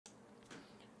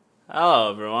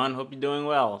Hello everyone, hope you're doing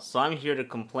well. So I'm here to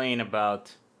complain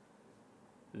about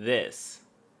this.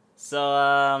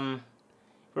 So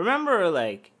remember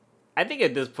I think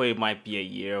at this point it might be a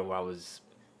year where I was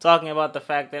talking about the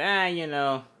fact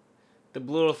that the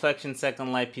Blue Reflection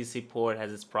Second Light PC port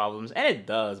has its problems, and it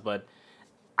does, but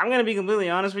I'm gonna be completely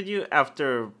honest with you,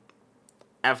 after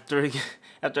after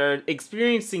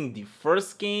experiencing the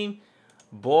first game,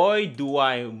 boy, do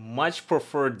I much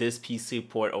prefer this PC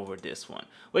port over this one.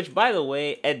 Which, by the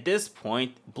way, at this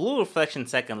point, Blue Reflection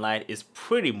Second Light is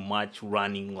pretty much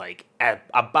running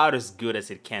about as good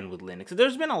as it can with Linux.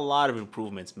 There's been a lot of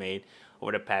improvements made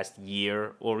over the past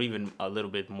year, or even a little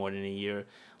bit more than a year.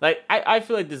 I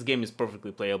feel like this game is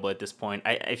perfectly playable at this point.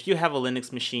 If you have a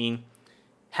Linux machine,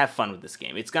 have fun with this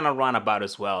game. It's gonna run about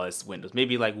as well as Windows,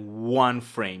 maybe like one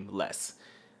frame less.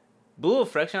 Blue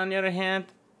Reflection, on the other hand,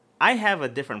 I have a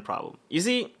different problem. You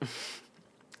see,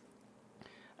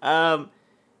 um,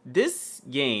 this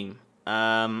game,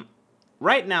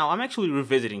 right now, I'm actually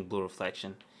revisiting Blue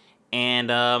Reflection,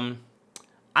 and I'm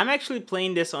actually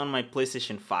playing this on my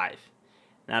PlayStation 5.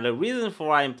 Now, the reason for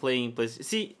why I'm playing PlayStation,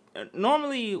 see,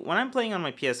 normally when I'm playing on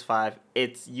my PS5,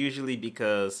 it's usually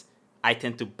because I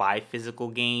tend to buy physical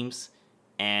games,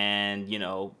 and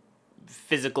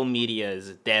physical media is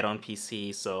dead on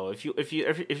PC. So if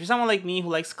you're someone like me who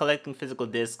likes collecting physical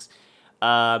discs,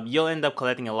 you'll end up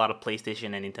collecting a lot of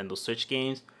PlayStation and Nintendo Switch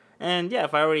games. And yeah,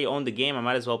 if I already own the game, I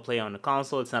might as well play on the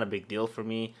console. It's not a big deal for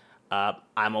me.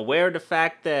 I'm aware of the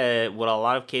fact that with a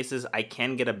lot of cases, I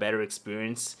can get a better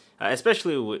experience,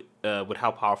 especially with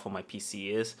how powerful my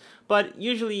PC is. But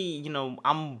usually,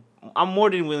 I'm more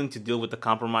than willing to deal with the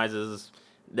compromises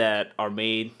that are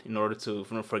made in order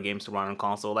for games to run on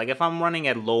console. Like if I'm running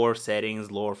at lower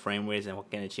settings, lower frame rates, and what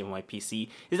can achieve on my PC,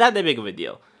 it's not that big of a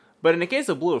deal. But in the case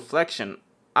of Blue Reflection,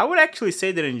 I would actually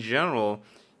say that in general,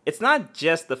 it's not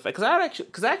just the fact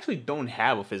because I actually don't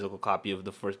have a physical copy of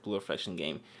the first Blue Reflection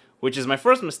game, which is my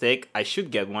first mistake. I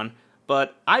should get one,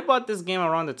 but I bought this game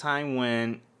around the time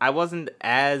when I wasn't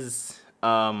as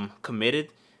committed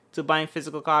to buying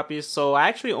physical copies, so I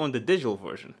actually owned the digital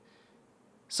version.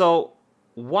 So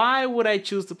why would I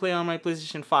choose to play on my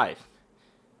PlayStation 5?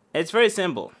 It's very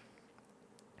simple.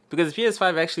 Because the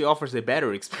PS5 actually offers a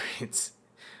better experience.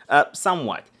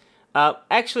 Somewhat.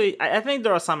 Actually, I think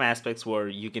there are some aspects where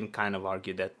you can kind of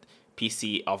argue that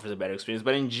PC offers a better experience.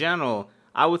 But in general,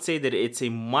 I would say that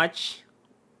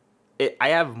I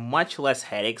have much less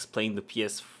headaches playing the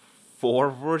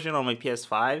PS4 version on my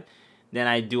PS5 than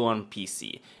I do on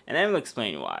PC. And I will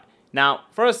explain why. Now,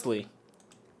 firstly,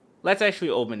 let's actually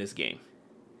open this game.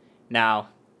 Now,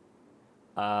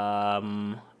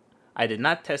 I did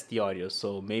not test the audio,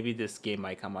 so maybe this game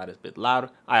might come out a bit loud.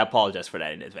 I apologize for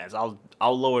that in advance. I'll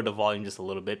lower the volume just a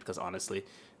little bit because honestly,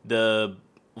 the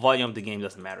volume of the game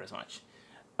doesn't matter as much.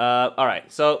 All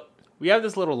right, so we have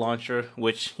this little launcher,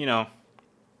 which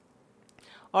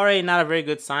already not a very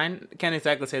good sign. Can't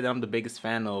exactly say that I'm the biggest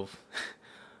fan of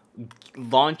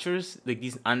launchers, like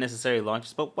these unnecessary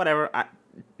launchers, but whatever.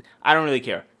 I don't really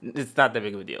care. It's not that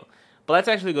big of a deal. But let's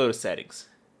actually go to settings.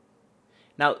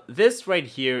 Now, this right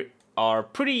here are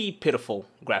pretty pitiful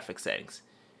graphic settings.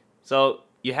 So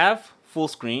you have full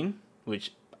screen,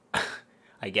 which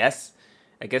I guess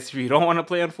if you don't want to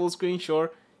play on full screen,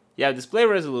 sure. You have display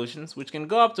resolutions, which can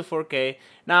go up to 4K.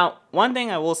 Now, one thing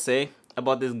I will say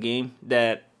about this game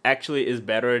that actually is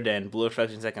better than Blue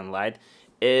Reflection Second Light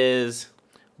is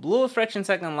Blue Reflection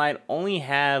Second Light only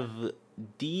have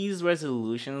these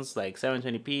resolutions like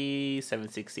 720p,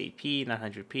 768p,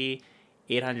 900p,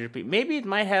 800p. Maybe it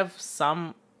might have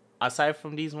some aside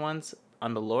from these ones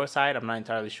on the lower side. I'm not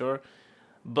entirely sure.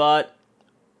 But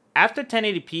after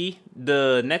 1080p,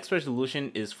 the next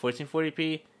resolution is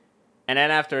 1440p. And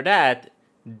then after that,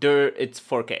 it's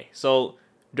 4K. So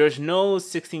there's no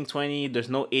 1620, there's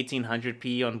no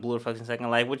 1800p on Blue Reflection Second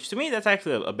Light, which to me that's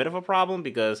actually a bit of a problem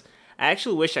because I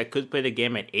actually wish I could play the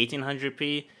game at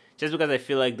 1800p just because I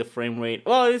feel like the frame rate,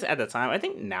 well, at least at the time, I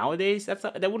think nowadays that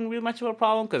wouldn't be much of a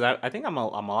problem because I think I'm a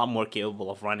lot more capable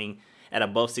of running at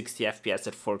above 60 FPS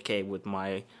at 4K with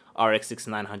my RX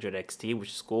 6900 XT, which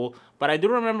is cool. But I do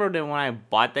remember that when I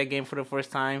bought that game for the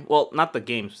first time, well, not the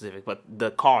game specific, but the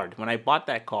card. When I bought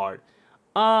that card,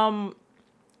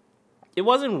 it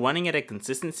wasn't running at a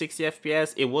consistent 60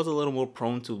 FPS. It was a little more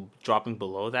prone to dropping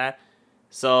below that.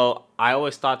 So I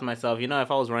always thought to myself, if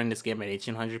I was running this game at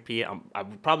 1800p, I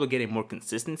would probably get a more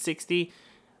consistent 60.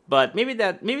 But maybe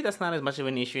that's not as much of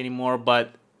an issue anymore.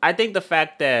 But I think the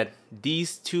fact that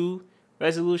these two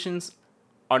resolutions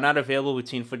are not available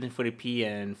between 1440p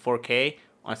and 4K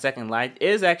on Second Light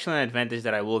is actually an advantage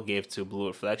that I will give to Blue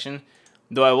Reflection.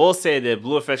 Though I will say that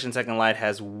Blue Reflection Second Light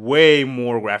has way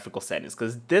more graphical settings,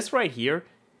 because this right here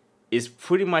is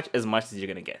pretty much as much as you're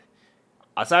going to get.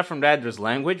 Aside from that, there's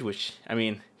language, which, I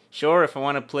mean, sure, if I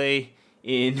want to play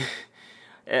in...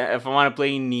 if I want to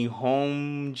play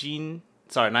Nihonjin...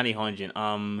 Sorry, not Nihonjin.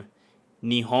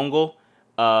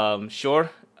 Nihongo. Sure.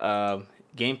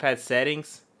 Gamepad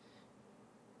settings.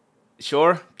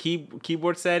 Sure.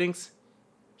 Keyboard settings.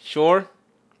 Sure.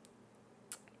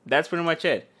 That's pretty much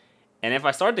it. And if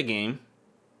I start the game,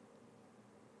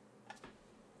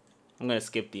 I'm going to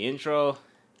skip the intro.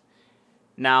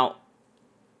 Now,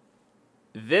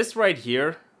 this right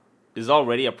here is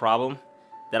already a problem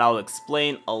that I'll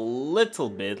explain a little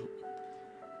bit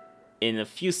in a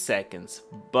few seconds.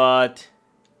 But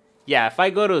yeah, if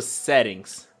I go to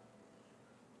settings,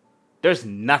 there's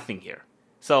nothing here.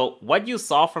 So what you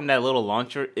saw from that little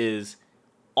launcher is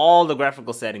all the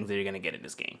graphical settings that you're going to get in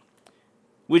this game.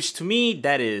 Which to me,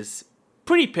 that is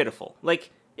pretty pitiful.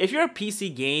 Like, if you're a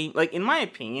PC game, like in my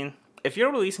opinion, if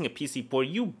you're releasing a PC port,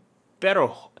 you better,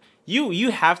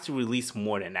 you have to release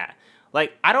more than that.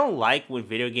 Like, I don't like when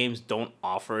video games don't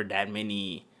offer that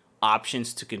many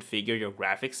options to configure your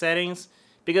graphic settings,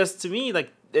 because to me,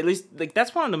 like, at least, like,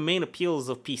 that's one of the main appeals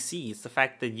of PC. It's the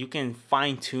fact that you can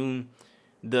fine-tune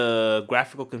the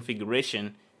graphical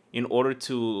configuration in order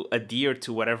to adhere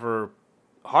to whatever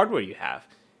hardware you have.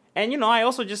 And, you know, I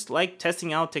also just like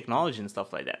testing out technology and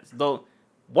stuff like that. Though,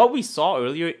 what we saw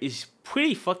earlier is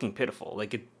pretty fucking pitiful.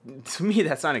 Like, to me,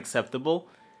 that's not acceptable.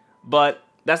 But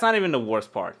that's not even the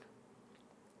worst part.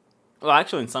 Well,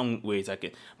 actually, in some ways I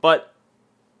could. But,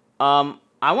 I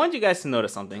want you guys to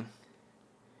notice something.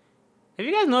 Have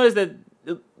you guys noticed that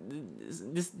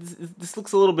this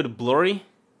looks a little bit blurry?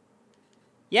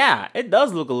 Yeah, it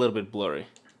does look a little bit blurry.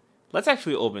 Let's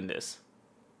actually open this.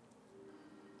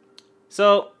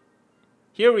 So,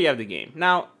 here we have the game.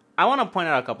 Now, I want to point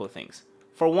out a couple of things.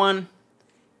 For one,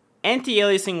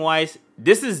 anti-aliasing wise,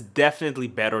 this is definitely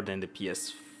better than the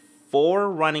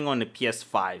PS4 running on the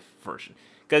PS5 version.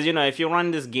 Because, you know, if you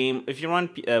run this game, if you run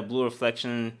Blue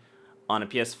Reflection on a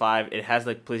PS5, it has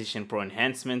like PlayStation Pro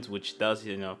enhancement, which does,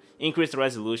 you know, increase the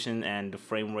resolution and the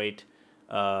frame rate,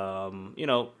 you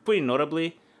know, pretty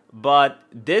notably. But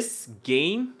this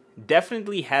game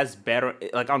definitely has better,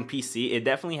 like on PC, it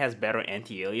definitely has better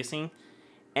anti-aliasing.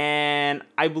 And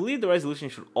I believe the resolution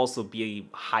should also be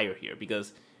higher here,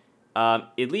 because at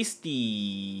least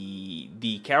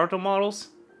the character models,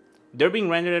 they're being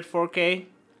rendered at 4K.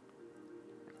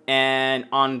 And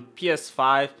on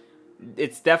PS5,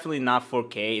 it's definitely not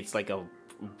 4K. It's like an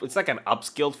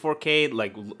upscaled 4K.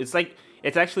 Like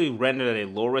it's actually rendered at a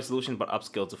low resolution but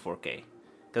upscaled to 4K.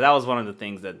 Because that was one of the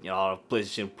things that, you know, a lot of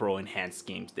PlayStation Pro enhanced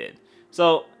games did.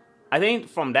 So I think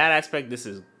from that aspect,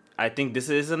 I think this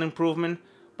is an improvement.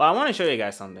 But I want to show you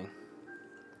guys something.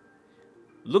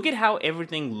 Look at how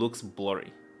everything looks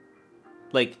blurry.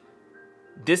 Like,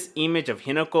 this image of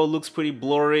Hinako looks pretty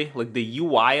blurry. Like, the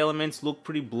UI elements look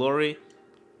pretty blurry.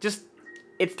 Just,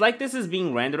 it's like this is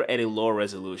being rendered at a lower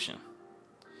resolution.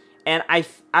 And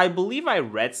I believe I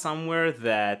read somewhere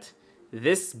that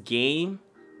this game,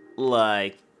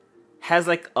 like, has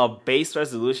like a base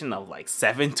resolution of like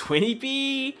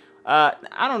 720p. I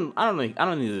don't think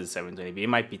this is 720p. It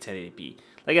might be 1080p.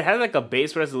 Like, it has like a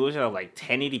base resolution of like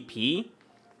 1080p.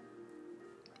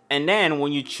 And then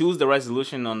when you choose the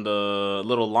resolution on the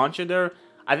little launcher there,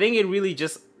 I think it really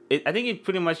just, I think it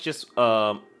pretty much just,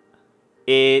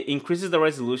 it increases the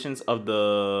resolutions of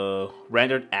the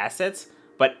rendered assets,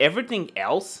 but everything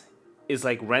else is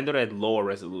like rendered at lower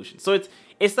resolution. So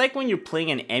it's like when you're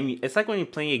playing it's like when you're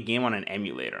playing a game on an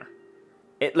emulator.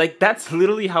 Like, that's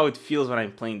literally how it feels when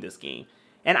I'm playing this game.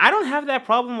 And I don't have that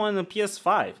problem on the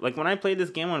PS5. Like, when I play this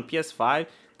game on PS5,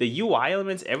 the UI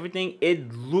elements, everything,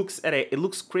 it looks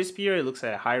crispier, it looks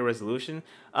at a higher resolution.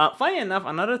 Funny enough,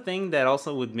 another thing that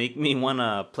also would make me want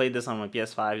to play this on my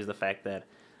PS5 is the fact that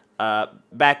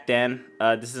back then,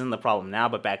 this isn't the problem now,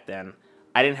 but back then,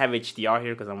 I didn't have HDR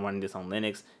here because I'm running this on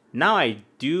Linux. Now I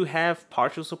do have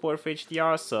partial support for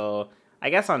HDR, so I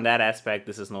guess on that aspect,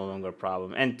 this is no longer a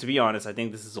problem. And to be honest, I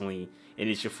think this is only an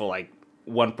issue for like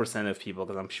 1% of people,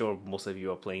 because I'm sure most of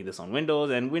you are playing this on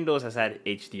Windows, and Windows has had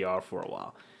HDR for a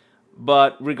while.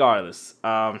 But regardless,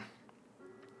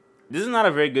 this is not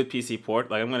a very good PC port,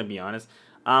 like, I'm going to be honest.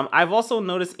 I've also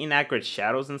noticed inaccurate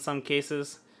shadows in some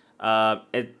cases.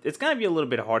 It's going to be a little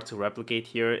bit hard to replicate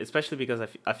here, especially because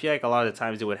I feel like a lot of the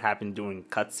times it would happen during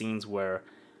cutscenes where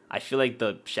I feel like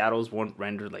the shadows weren't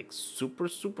rendered like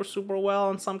super well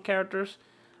on some characters.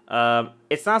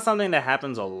 It's not something that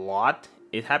happens a lot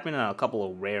it happened in a couple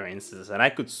of rare instances, and I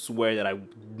could swear that I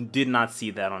did not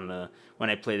see that when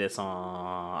I played this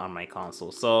on my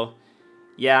console. So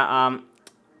yeah,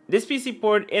 this PC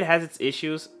port, it has its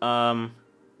issues.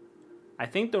 I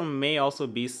think there may also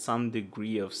be some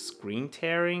degree of screen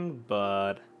tearing,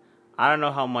 but I don't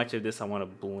know how much of this I want to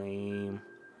blame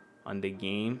on the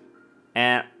game.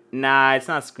 And nah, it's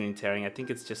not screen tearing. I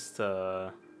think it's just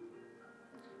nah,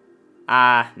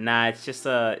 it's just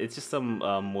some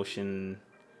motion.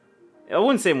 I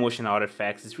wouldn't say motion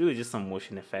artifacts. It's really just some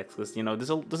motion effects, because you know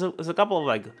there's a couple of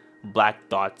like black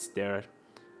dots there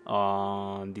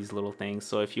on these little things.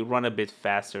 So if you run a bit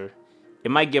faster, it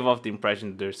might give off the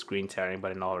impression that there's screen tearing,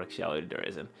 but in all actuality there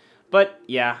isn't. But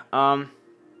yeah,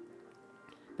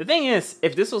 the thing is,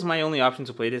 if this was my only option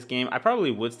to play this game, I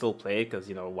probably would still play it, because,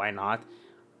 you know, why not?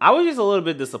 I was just a little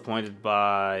bit disappointed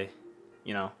by,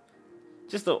 you know,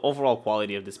 just the overall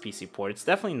quality of this PC port. It's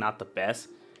definitely not the best.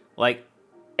 Like,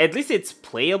 at least it's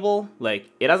playable. Like,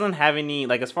 it doesn't have any,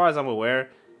 like, as far as I'm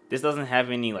aware, this doesn't have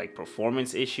any, like,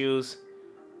 performance issues.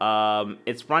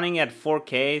 It's running at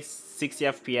 4K, 60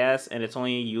 FPS, and it's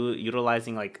only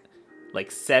utilizing like up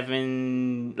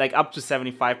to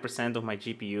 75% of my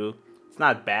GPU. It's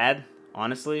not bad,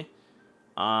 honestly.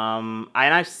 And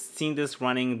I've seen this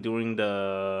running during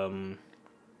the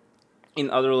in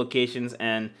other locations,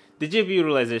 and the GPU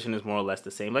utilization is more or less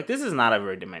the same. Like, this is not a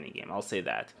very demanding game, I'll say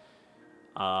that.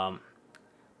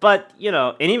 But you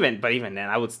know, even then,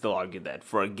 I would still argue that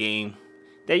for a game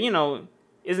that, you know,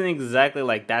 isn't exactly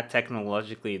like that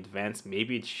technologically advanced,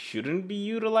 maybe it shouldn't be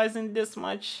utilizing this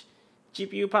much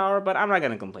GPU power, but I'm not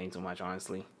gonna complain too much,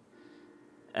 honestly.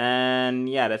 And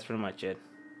yeah, that's pretty much it.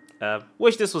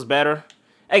 Wish this was better.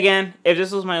 Again, if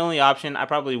this was my only option, I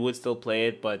probably would still play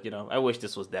it, but you know, I wish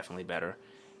this was definitely better.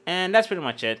 And that's pretty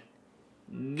much it.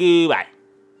 Goodbye.